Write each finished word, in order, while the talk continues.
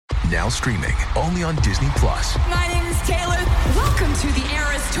Now streaming only on Disney+. My name is Taylor. Welcome to the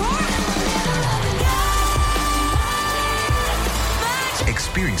Eras Tour.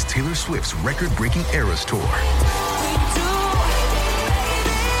 Experience Taylor Swift's record-breaking Eras Tour.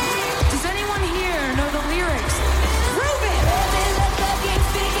 Does anyone here know the lyrics? Prove it!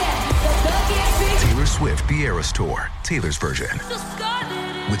 Taylor Swift The Eras Tour, Taylor's version,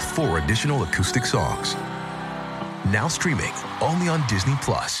 with 4 additional acoustic songs. Now streaming only on Disney+.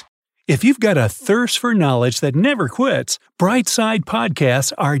 If you've got a thirst for knowledge that never quits, Brightside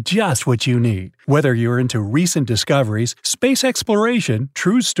Podcasts are just what you need. Whether you're into recent discoveries, space exploration,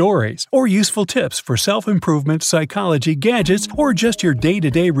 true stories, or useful tips for self-improvement, psychology, gadgets, or just your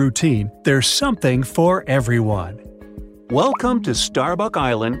day-to-day routine, there's something for everyone. Welcome to Starbuck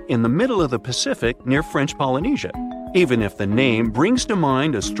Island in the middle of the Pacific near French Polynesia. Even if the name brings to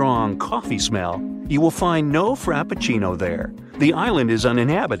mind a strong coffee smell, you will find no Frappuccino there. The island is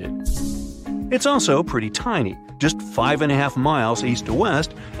uninhabited. It's also pretty tiny, just 5.5 miles east to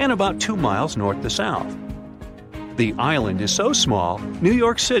west and about 2 miles north to south. The island is so small, New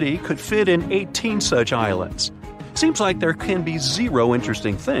York City could fit in 18 such islands. Seems like there can be 0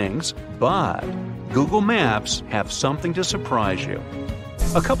 interesting things, but Google Maps have something to surprise you.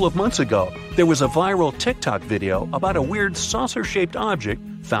 A couple of months ago, there was a viral TikTok video about a weird saucer-shaped object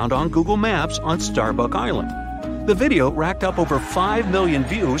found on Google Maps on Starbuck Island. The video racked up over 5 million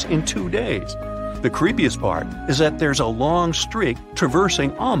views in 2 days. The creepiest part is that there's a long streak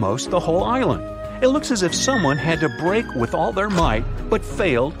traversing almost the whole island. It looks as if someone had to brake with all their might, but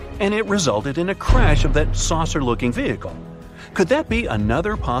failed, and it resulted in a crash of that saucer-looking vehicle. Could that be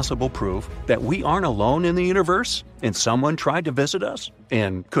another possible proof that we aren't alone in the universe, and someone tried to visit us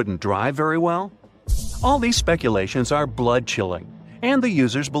and couldn't drive very well? All these speculations are blood-chilling, and the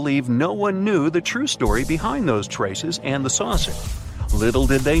users believe no one knew the true story behind those traces and the saucer. Little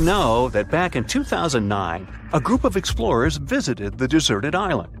did they know that back in 2009, a group of explorers visited the deserted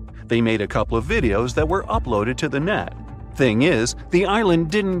island. They made a couple of videos that were uploaded to the net. Thing is, the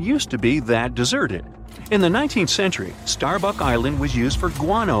island didn't used to be that deserted. In the 19th century, Starbuck Island was used for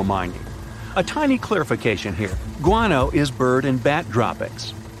guano mining. A tiny clarification here. Guano is bird and bat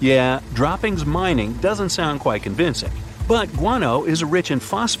droppings. Yeah, droppings mining doesn't sound quite convincing, but guano is rich in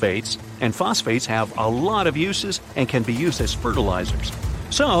phosphates, and phosphates have a lot of uses and can be used as fertilizers.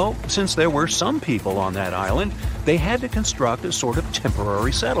 So, since there were some people on that island, they had to construct a sort of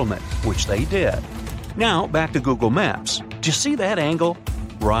temporary settlement, which they did. Now, back to Google Maps. Do you see that angle?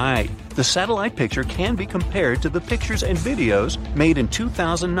 Right. The satellite picture can be compared to the pictures and videos made in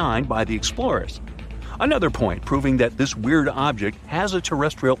 2009 by the explorers. Another point proving that this weird object has a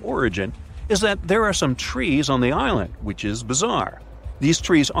terrestrial origin is that there are some trees on the island, which is bizarre. These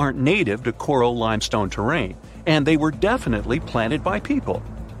trees aren't native to coral limestone terrain, and they were definitely planted by people.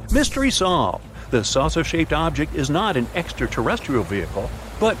 Mystery solved. The saucer-shaped object is not an extraterrestrial vehicle,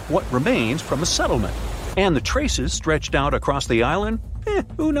 but what remains from a settlement. And the traces stretched out across the island?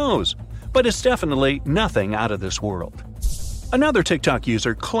 Who knows? But it's definitely nothing out of this world. Another TikTok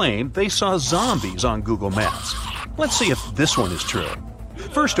user claimed they saw zombies on Google Maps. Let's see if this one is true.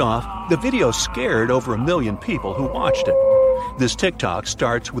 First off, the video scared over 1 million people who watched it. This TikTok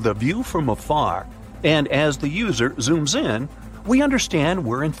starts with a view from afar, and as the user zooms in, we understand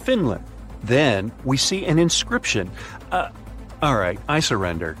we're in Finland. Then we see an inscription. Alright, I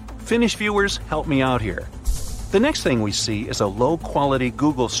surrender. Finnish viewers, help me out here. The next thing we see is a low-quality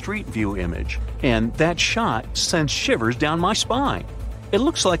Google Street View image, and that shot sends shivers down my spine. It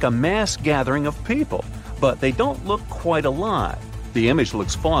looks like a mass gathering of people, but they don't look quite alive. The image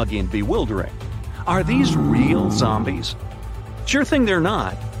looks foggy and bewildering. Are these real zombies? Sure thing they're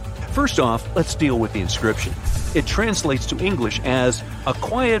not. First off, let's deal with the inscription. It translates to English as "A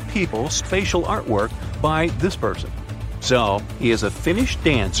Quiet People's Facial Artwork by this person." So, he is a Finnish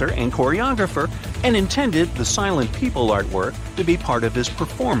dancer and choreographer and intended the silent people artwork to be part of his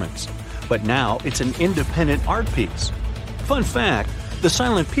performance. But now it's an independent art piece. Fun fact, the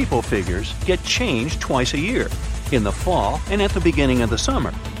silent people figures get changed twice a year, in the fall and at the beginning of the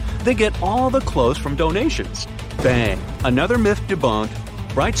summer. They get all the clothes from donations. Bang! Another myth debunked.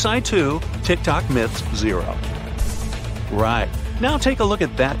 Brightside 2, TikTok myths 0. Right, now take a look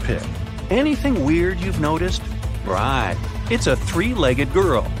at that pic. Anything weird you've noticed? Right, it's a 3-legged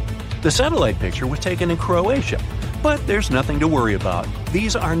girl. The satellite picture was taken in Croatia, but there's nothing to worry about.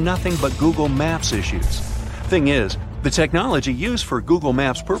 These are nothing but Google Maps issues. Thing is, the technology used for Google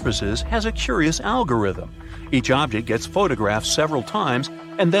Maps purposes has a curious algorithm. Each object gets photographed several times,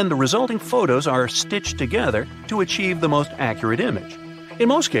 and then the resulting photos are stitched together to achieve the most accurate image. In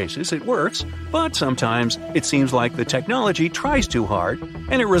most cases, it works, but sometimes it seems like the technology tries too hard,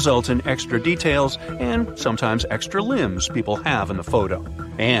 and it results in extra details and sometimes extra limbs people have in the photo.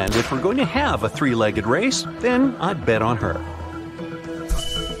 And if we're going to have a three-legged race, then I'd bet on her.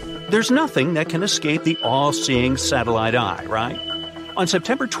 There's nothing that can escape the all-seeing satellite eye, right? On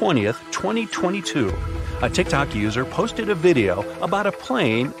September 20th, 2022, a TikTok user posted a video about a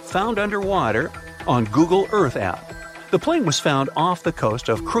plane found underwater on Google Earth app. The plane was found off the coast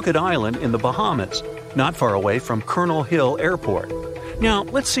of Crooked Island in the Bahamas, not far away from Colonel Hill Airport. Now,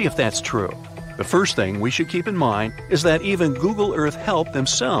 let's see if that's true. The first thing we should keep in mind is that even Google Earth Help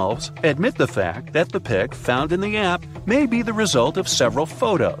themselves admit the fact that the pic found in the app may be the result of several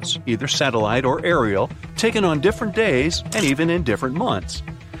photos, either satellite or aerial, taken on different days and even in different months.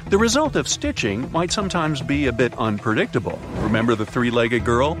 The result of stitching might sometimes be a bit unpredictable. Remember the three-legged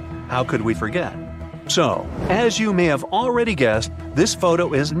girl? How could we forget? So, as you may have already guessed, this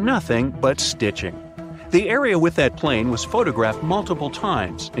photo is nothing but stitching. The area with that plane was photographed multiple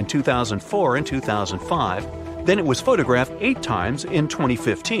times in 2004 and 2005, then it was photographed 8 times in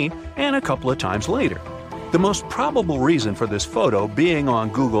 2015 and a couple of times later. The most probable reason for this photo being on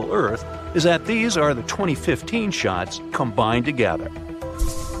Google Earth is that these are the 2015 shots combined together.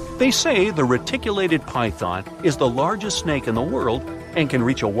 They say the reticulated python is the largest snake in the world and can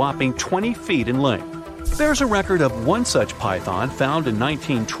reach a whopping 20 feet in length. There's a record of one such python found in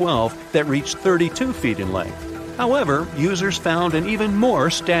 1912 that reached 32 feet in length. However, users found an even more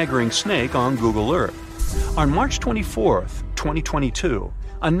staggering snake on Google Earth. On March 24, 2022,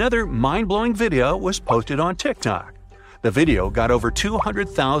 another mind-blowing video was posted on TikTok. The video got over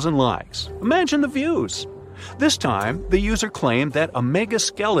 200,000 likes. Imagine the views! This time, the user claimed that a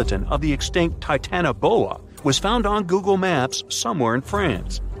megaskeleton of the extinct Titanoboa was found on Google Maps somewhere in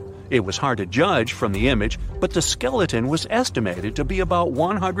France. It was hard to judge from the image, but the skeleton was estimated to be about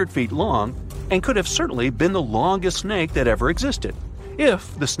 100 feet long and could have certainly been the longest snake that ever existed,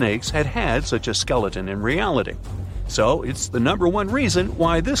 if the snakes had had such a skeleton in reality. So it's the number one reason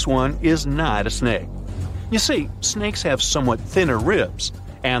why this one is not a snake. You see, snakes have somewhat thinner ribs,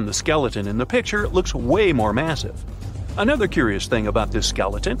 and the skeleton in the picture looks way more massive. Another curious thing about this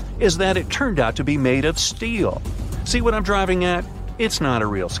skeleton is that it turned out to be made of steel. See what I'm driving at? It's not a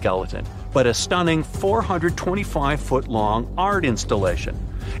real skeleton, but a stunning 425-foot-long art installation.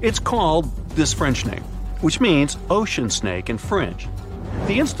 It's called this French name, which means ocean snake in French.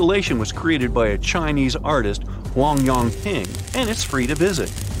 The installation was created by a Chinese artist, Huang Yongping, and it's free to visit.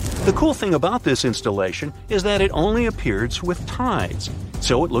 The cool thing about this installation is that it only appears with tides,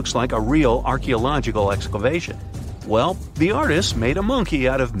 so it looks like a real archaeological excavation. Well, the artist made a monkey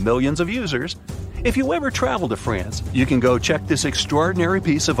out of millions of users. If you ever travel to France, you can go check this extraordinary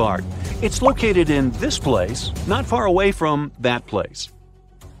piece of art. It's located in this place, not far away from that place.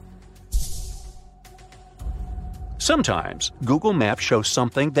 Sometimes, Google Maps shows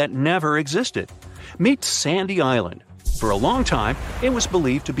something that never existed. Meet Sandy Island. For a long time, it was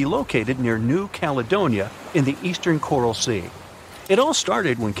believed to be located near New Caledonia in the eastern Coral Sea. It all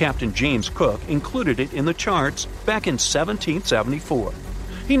started when Captain James Cook included it in the charts back in 1774.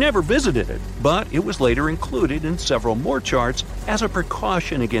 He never visited it, but it was later included in several more charts as a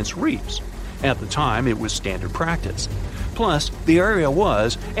precaution against reefs. At the time, it was standard practice. Plus, the area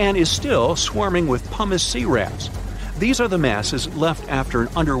was, and is still, swarming with pumice sea rats. These are the masses left after an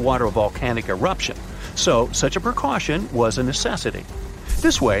underwater volcanic eruption, so such a precaution was a necessity.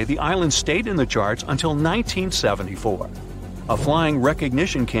 This way, the island stayed in the charts until 1974. A flying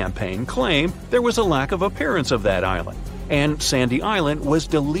recognition campaign claimed there was a lack of appearance of that island, and Sandy Island was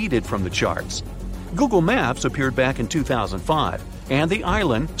deleted from the charts. Google Maps appeared back in 2005, and the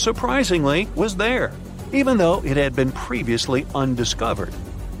island, surprisingly, was there, even though it had been previously undiscovered.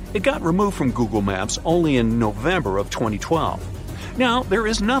 It got removed from Google Maps only in November of 2012. Now, there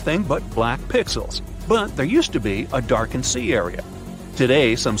is nothing but black pixels, but there used to be a darkened sea area.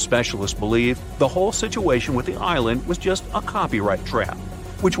 Today, some specialists believe the whole situation with the island was just a copyright trap,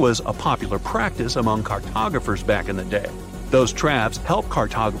 which was a popular practice among cartographers back in the day. Those traps help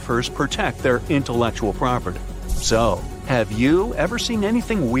cartographers protect their intellectual property. So, have you ever seen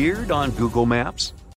anything weird on Google Maps?